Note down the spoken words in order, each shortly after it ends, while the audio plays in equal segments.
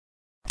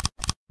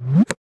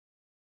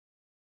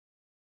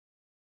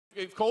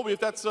If Colby, if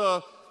that's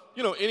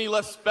any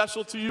less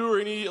special to you or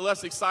any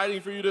less exciting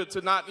for you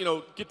to not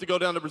get to go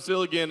down to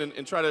Brazil again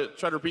and try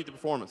to repeat the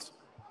performance.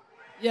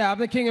 Yeah, I'm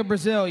the king of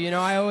Brazil.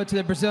 I owe it to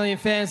the Brazilian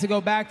fans to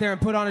go back there and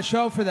put on a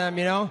show for them.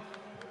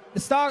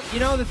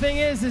 The thing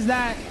is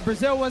that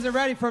Brazil wasn't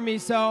ready for me,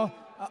 so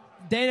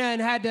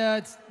Dana had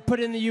to put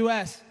it in the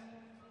U.S.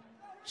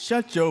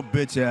 Shut your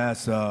bitch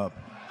ass up.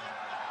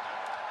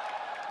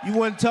 You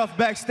went tough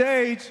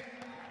backstage.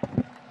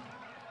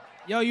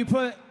 Yo, you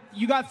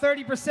got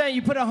 30%.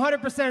 You put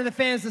 100% of the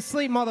fans to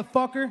sleep,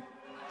 motherfucker.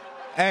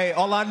 Hey,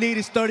 all I need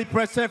is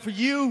 30% for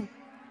you.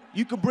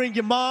 You can bring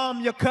your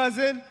mom, your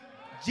cousin,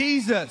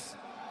 Jesus.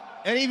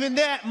 And even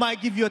that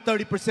might give you a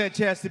 30%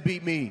 chance to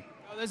beat me.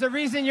 There's a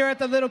reason you're at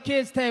the little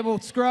kids table,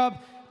 scrub.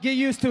 Get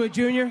used to it,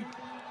 Junior.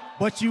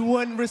 But you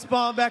wouldn't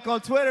respond back on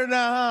Twitter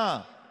now,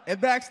 huh? And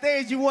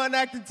backstage, you wasn't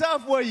acting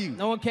tough, were you?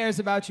 No one cares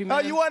about you, man.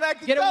 Oh, you wasn't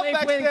acting tough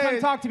backstage. Get a win,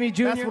 come talk to me,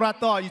 Junior. That's what I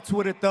thought, you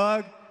Twitter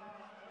thug.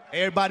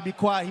 Everybody be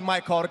quiet, he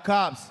might call the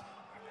cops.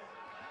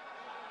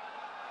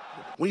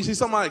 When you see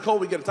somebody like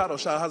Colby get a title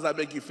shot, how does that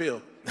make you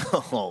feel?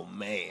 Oh,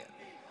 man.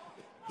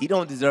 He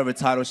don't deserve a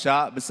title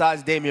shot.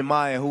 Besides Damian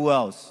Maia, who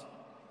else?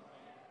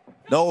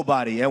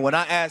 Nobody. And when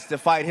I asked to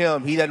fight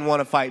him, he doesn't want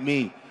to fight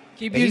me.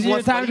 Keep using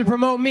your time to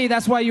promote me.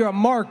 That's why you're a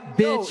mark,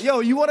 bitch.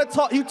 Yo, you want to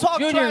talk? You talk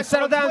Junior, trash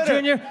settle on down, Twitter.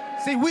 Junior.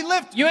 See, we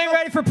lived. You ain't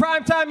ready for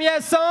prime time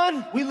yet,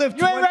 son. We lived.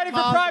 You ain't ready for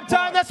prime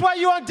time. That's why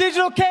you on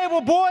digital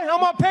cable, boy.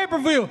 I'm on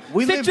pay-per-view.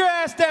 Sit your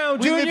ass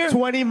down, Junior. We live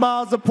 20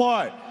 miles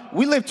apart.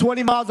 We live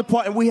 20 miles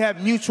apart, and we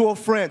have mutual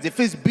friends. If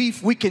it's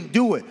beef, we can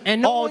do it.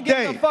 And no all one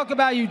day. gives a fuck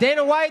about you.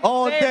 Dana White,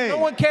 all day. No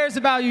one cares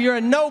about you. You're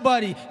a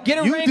nobody. Get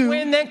a rank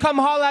win, then come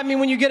holler at me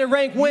when you get a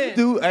rank win. You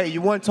do. Hey,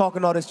 you weren't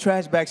talking all this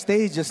trash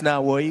backstage just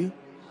now, were you?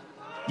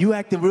 You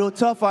acting real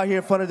tough out here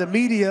in front of the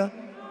media.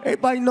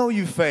 Everybody know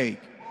you fake.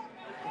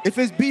 If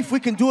it's beef, we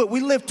can do it. We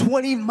live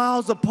 20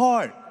 miles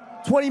apart.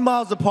 20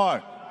 miles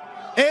apart.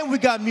 And we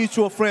got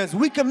mutual friends.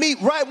 We can meet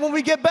right when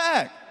we get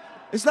back.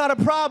 It's not a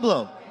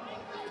problem.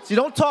 See,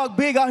 don't talk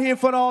big out here in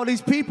front of all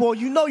these people.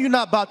 You know you're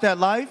not about that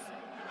life.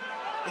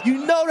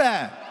 You know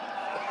that.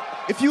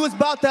 If you was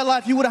about that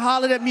life, you would have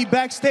hollered at me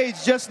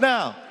backstage just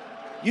now.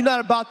 You're not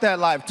about that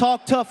life.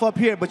 Talk tough up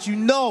here, but you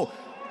know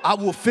I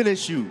will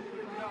finish you.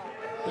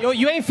 Yo,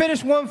 you ain't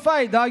finished one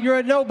fight, dog. You're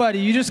a nobody.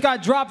 You just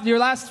got dropped your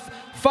last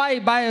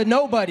fight by a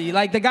nobody.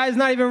 Like, the guy's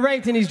not even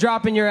ranked and he's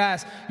dropping your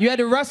ass. You had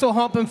to wrestle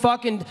hump and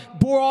fucking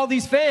bore all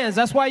these fans.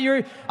 That's why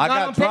you're not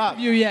on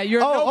pay-per-view yet.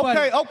 You're a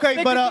nobody.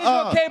 Okay,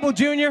 but cable,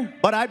 Junior.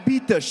 But I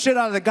beat the shit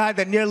out of the guy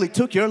that nearly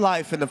took your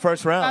life in the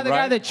first round, The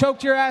guy that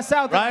choked your ass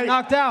out, that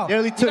knocked out.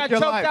 Nearly took your life. You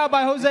got choked out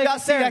by Jose. You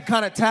see that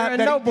kind of tap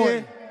that he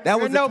did? That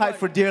was a type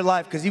for dear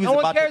life because he was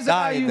about to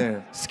die in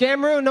there.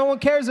 Scammeroo, no one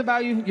cares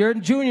about you. You're a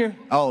Junior.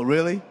 Oh,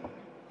 really?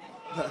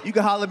 You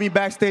can holler at me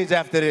backstage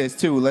after this,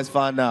 too. Let's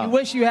find out. You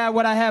wish you had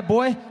what I had,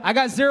 boy. I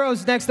got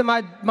zeros next to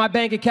my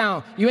bank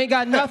account. You ain't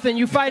got nothing.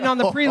 You fighting on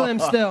the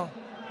prelims still.